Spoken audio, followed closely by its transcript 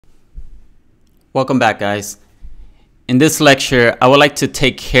Welcome back, guys. In this lecture, I would like to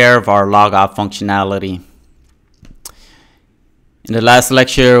take care of our logout functionality. In the last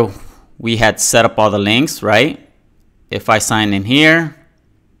lecture, we had set up all the links, right? If I sign in here,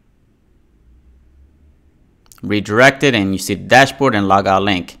 redirect it, and you see the dashboard and logout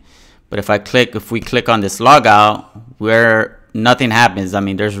link. But if we click on this logout, where nothing happens, I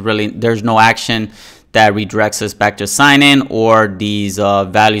mean, there's no action that redirects us back to sign in, or these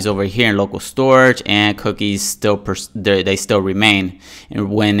values over here in local storage and cookies still remain,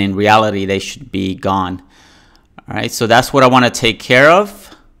 and when in reality they should be gone. All right, so that's what I want to take care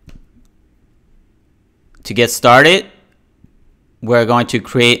of. To get started, we're going to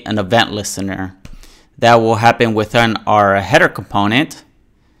create an event listener. That will happen within our header component.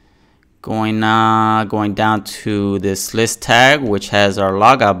 Going down to this list tag, which has our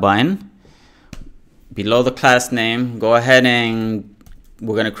logout button. Below the class name, go ahead and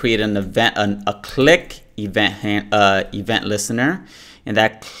we're going to create an event, a click event listener, and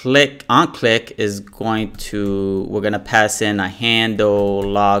that click is going to, we're going to pass in a handle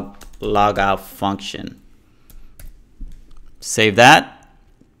logout function. Save that.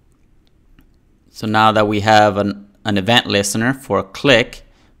 So now that we have an event listener for a click,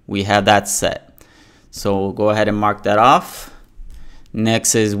 we have that set. So we'll go ahead and mark that off.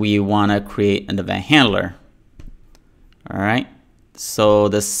 Next is we want to create an event handler. All right, so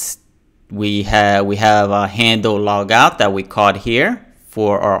this we have a handle logout that we called here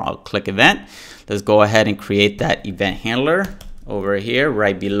for our click event. Let's go ahead and create that event handler over here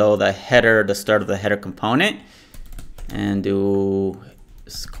right below the header, the start of the header component, and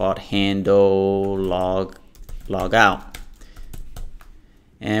it's called handle logout.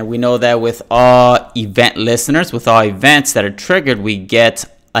 And we know that with all event listeners, with all events that are triggered, we get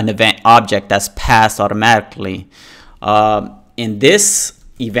an event object that's passed automatically. In this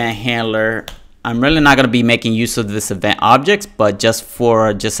event handler, I'm really not going to be making use of this event object, but just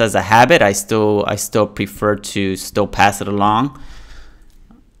as a habit, I still prefer to still pass it along.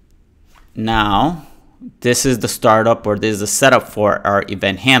 Now, this is the startup, or this is the setup for our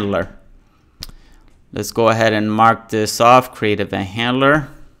event handler. Let's go ahead and mark this off, create event handler.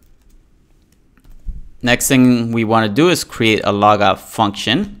 Next thing we want to do is create a logout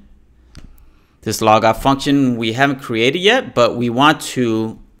function. This logout function we haven't created yet, but we want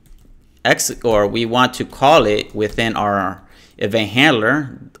to call it within our event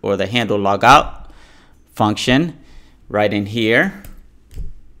handler, or the handle logout function right in here.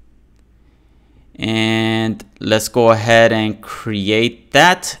 And let's go ahead and create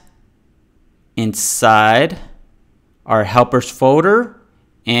that inside our helpers folder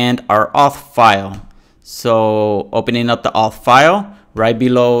and our auth file. So opening up the auth file, right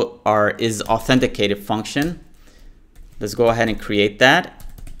below our is authenticated function. Let's go ahead and create that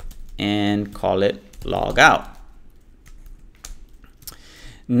and call it logout.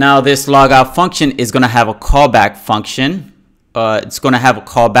 Now this logout function is going to have a callback function. It's going to have a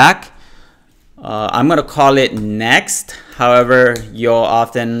callback. I'm going to call it next. However, you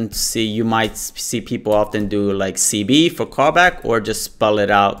might see people often do like CB for callback, or just spell it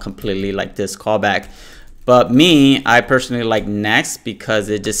out completely like this, callback. But I personally like next, because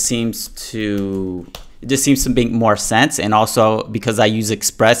it just seems to make more sense. And also because I use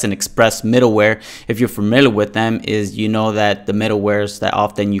Express and Express middleware, if you're familiar with them, you know that the middlewares that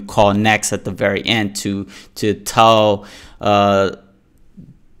often you call next at the very end to tell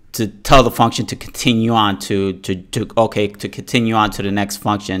the function to continue on to continue on to the next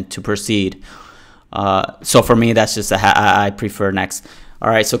function to proceed. So for me, that's just I prefer next. All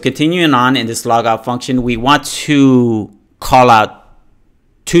right, so continuing on in this logout function, we want to call out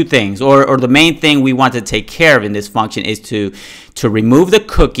two things, or the main thing we want to take care of in this function is to remove the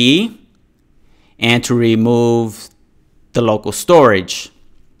cookie and to remove the local storage.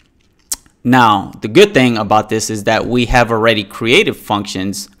 Now, the good thing about this is that we have already created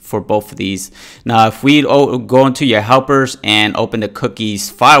functions for both of these. Now, if we go into your helpers and open the cookies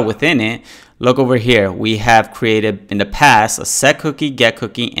file within it, look over here. We have created in the past a set cookie, get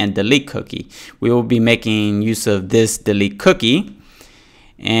cookie, and delete cookie. We will be making use of this delete cookie.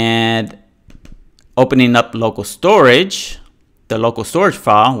 And opening up local storage, the local storage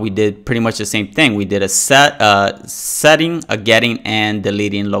file, we did pretty much the same thing. We did a setting, a getting, and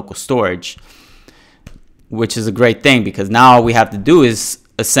deleting local storage, which is a great thing, because now all we have to do is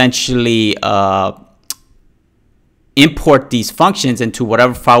essentially import these functions into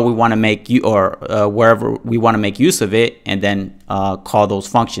whatever file we want to make wherever we want to make use of it, and then call those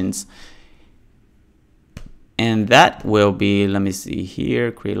functions. And that will be, let me see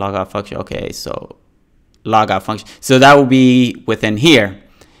here, create logout function. Okay, so logout function. So that will be within here.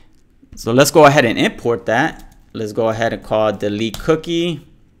 So let's go ahead and import that. Let's go ahead and call delete cookie,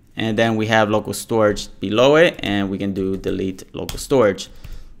 and then we have local storage below it, and we can do delete local storage.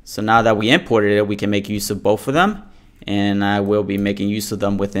 So now that we imported it, we can make use of both of them, and I will be making use of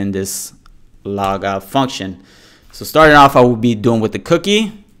them within this logout function. So starting off, I will be doing with the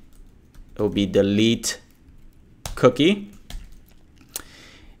cookie. It will be delete cookie,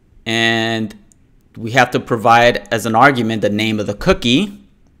 and we have to provide as an argument the name of the cookie.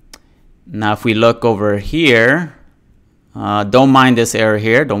 Now if we look over here, don't mind this error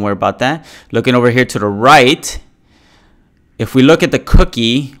here, don't worry about that. Looking over here to the right, if we look at the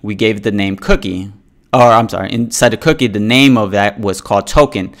cookie, we gave the name cookie, or I'm sorry, inside the cookie the name of that was called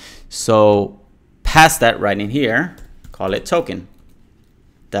token. So pass that right in here, call it token.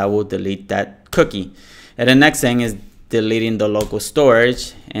 That will delete that cookie. And the next thing is deleting the local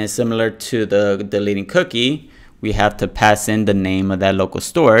storage, and similar to the deleting cookie, we have to pass in the name of that local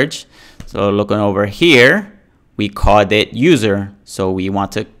storage. So looking over here, we called it user, so we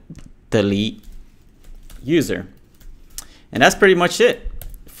want to delete user, and that's pretty much it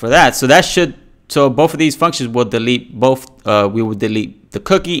for that. So both of these functions will delete both. We will delete the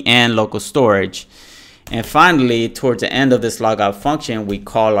cookie and local storage. And finally, towards the end of this logout function, we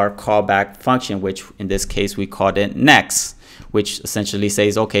call our callback function, which in this case we called it next, which essentially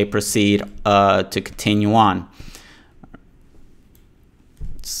says, okay, proceed to continue on.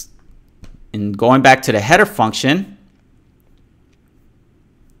 And going back to the header function,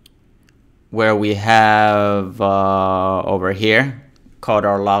 where we have over here called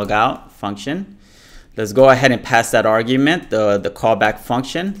our logout function, let's go ahead and pass that argument, the callback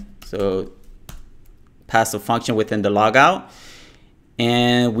function. So pass the function within the logout,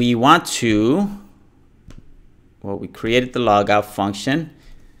 and we want to, well, we created the logout function.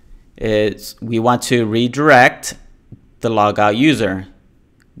 We want to redirect the logout user.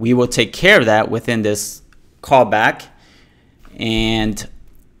 We will take care of that within this callback, and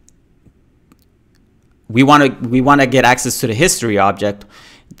we want to get access to the history object.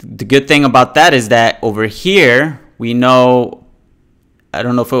 The good thing about that is that over here we know, I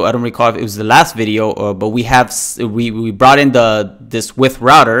don't recall if it was the last video, but we brought in this with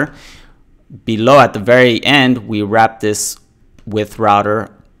router below at the very end. We wrap this with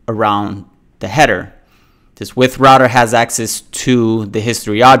router around the header. This with router has access to the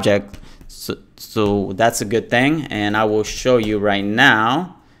history object, so that's a good thing. And I will show you right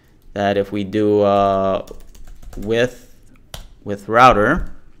now that if we do with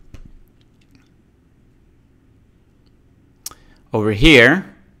router over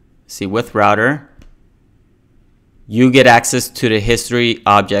here, see with router, you get access to the history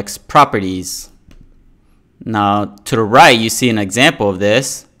object's properties. Now to the right, you see an example of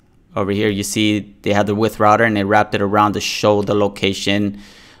this. Over here, you see they have the with router and they wrapped it around to show the location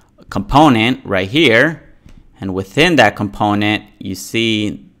component right here. And within that component, you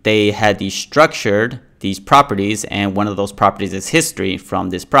see they had these properties, and one of those properties is history from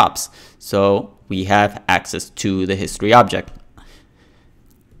this props. So we have access to the history object.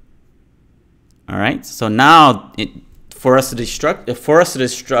 All right, so now for us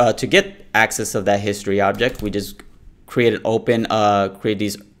to get access of that history object, we just create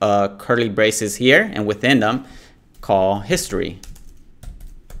these curly braces here, and within them call history.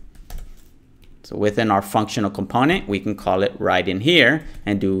 So within our functional component, we can call it right in here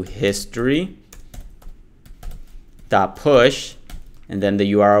and do history dot push, and then the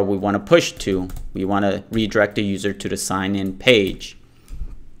URL we want to push to. We want to redirect the user to the sign in page.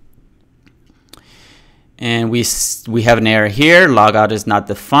 And we have an error here, logout is not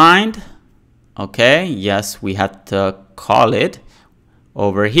defined. Okay, yes, we have to call it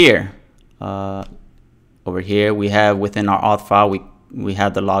over here. Over here we have within our auth file, we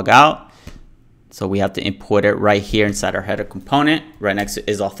have the logout. So we have to import it right here inside our header component. Right next to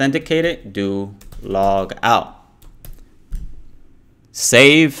is authenticated, do log out.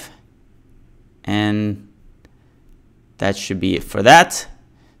 Save, and that should be it for that.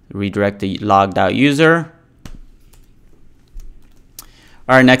 Redirect the logged out user.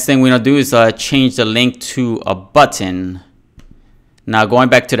 All right, next thing we're gonna do is change the link to a button. Now going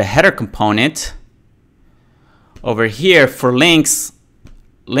back to the header component, over here for links,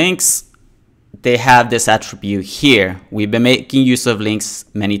 they have this attribute here. We've been making use of links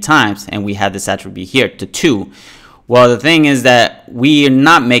many times, and we have this attribute here to to. Well, the thing is that we are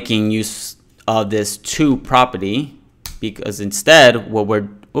not making use of this to property, because instead what we're,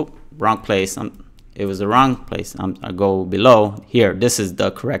 wrong place. It was the wrong place. I go below here. This is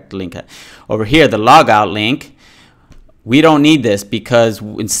the correct link. Over here, the logout link. we don't need this because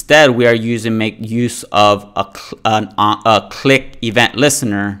instead we are make use of a click event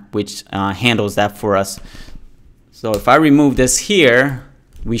listener, which handles that for us. So if I remove this here,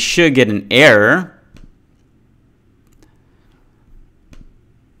 we should get an error.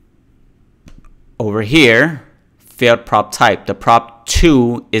 Over here, failed prop type. The prop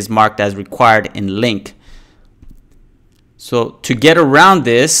 2 is marked as required in link. So to get around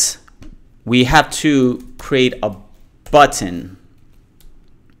this, we have to create a button.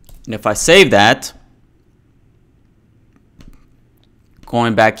 And if I save that,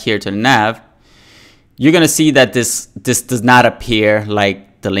 going back here to the nav, you're gonna see that this does not appear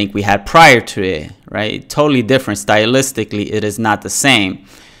like the link we had prior to it, right? Totally different. Stylistically, it is not the same.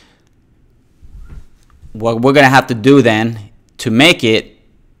 What we're gonna have to do then to make it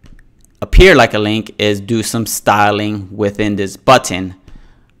appear like a link is do some styling within this button.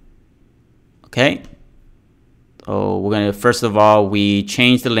 Okay, so we're gonna, first of all, we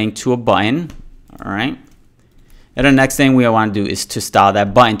change the link to a button. All right, and the next thing we want to do is to style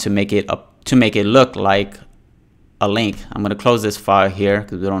that button to make it look like a link. I'm gonna close this file here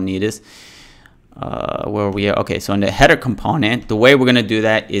because we don't need this. Where we are? Okay, so in the header component, the way we're gonna do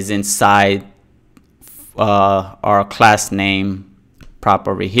that is inside our class name prop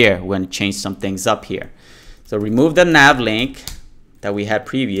over here. We're going to change some things up here. So remove the nav link that we had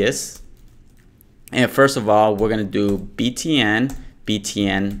previous, and first of all we're going to do btn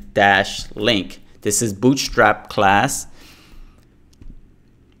dash link. This is bootstrap class,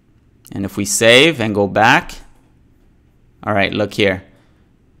 and if we save and go back, all right, look here.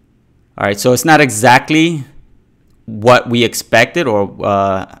 All right, so it's not exactly what we expected or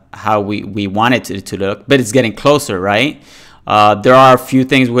how we wanted it to look, but it's getting closer, right? There are a few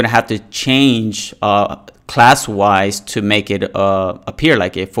things we're gonna have to change class-wise to make it appear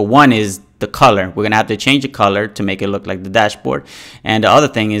like it. For one is the color. We're gonna have to change the color to make it look like the dashboard. And the other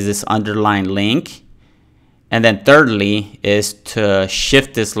thing is this underline link. And then thirdly is to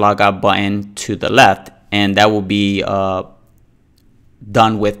shift this logout button to the left, and that will be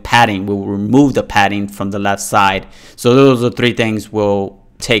done with padding. We'll remove the padding from the left side. So those are three things we'll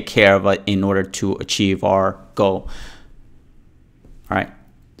take care of in order to achieve our goal. All right,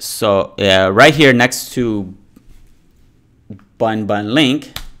 so right here next to button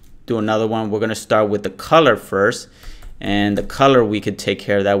link, do another one. We're gonna start with the color first, and the color we could take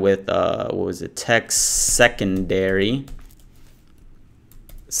care of that with what was it, text secondary.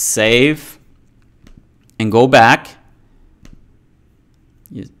 Save and go back.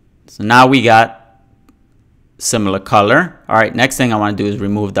 So now we got similar color. All right, next thing I want to do is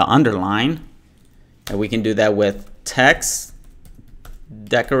remove the underline, and we can do that with text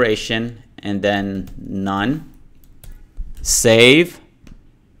decoration and then none. Save,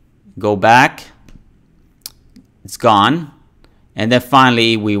 go back, it's gone. And then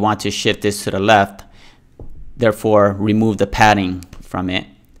finally we want to shift this to the left, therefore remove the padding from it,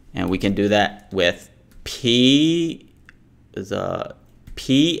 and we can do that with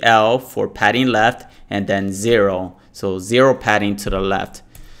PL for padding left and then 0, so 0 padding to the left.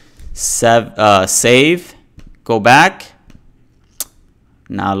 Save, go back.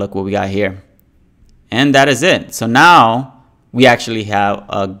 Now look what we got here, and that is it. So now we actually have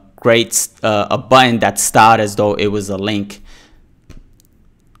a great a button that's styled as though it was a link.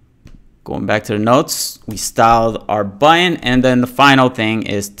 Going back to the notes, we styled our button, and then the final thing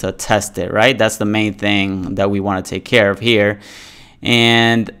is to test it, right? That's the main thing that we want to take care of here.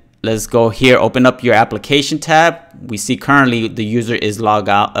 And let's go here, open up your application tab. We see currently the user is logged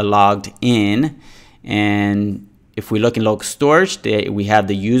in, and if we look in local storage, we have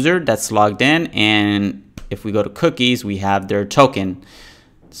the user that's logged in, and if we go to cookies, we have their token.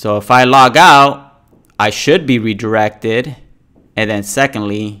 So if I log out, I should be redirected, and then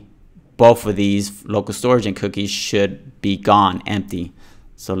secondly, both of these local storage and cookies should be gone, empty.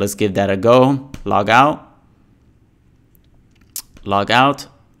 So let's give that a go. Log out. Log out.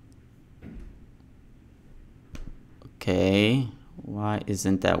 Okay, why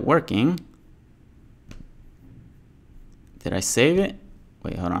isn't that working? Did I save it?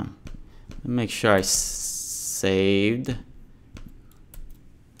 Wait, hold on. Let me make sure I saved.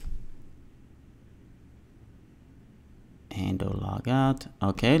 Handle logout.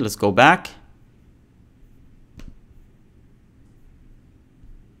 Okay, let's go back.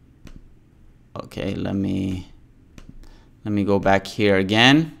 Okay, let me go back here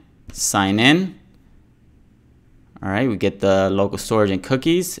again. Sign in. All right, we get the local storage and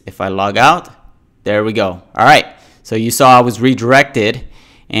cookies. If I log out, there we go. All right, so you saw I was redirected,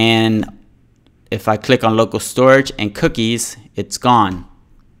 and if I click on local storage and cookies, it's gone.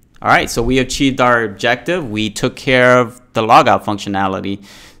 All right, so we achieved our objective. We took care of the logout functionality.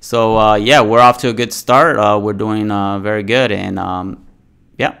 So yeah, we're off to a good start. We're doing very good, and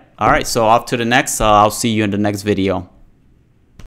yeah. All right, so off to the next. I'll see you in the next video.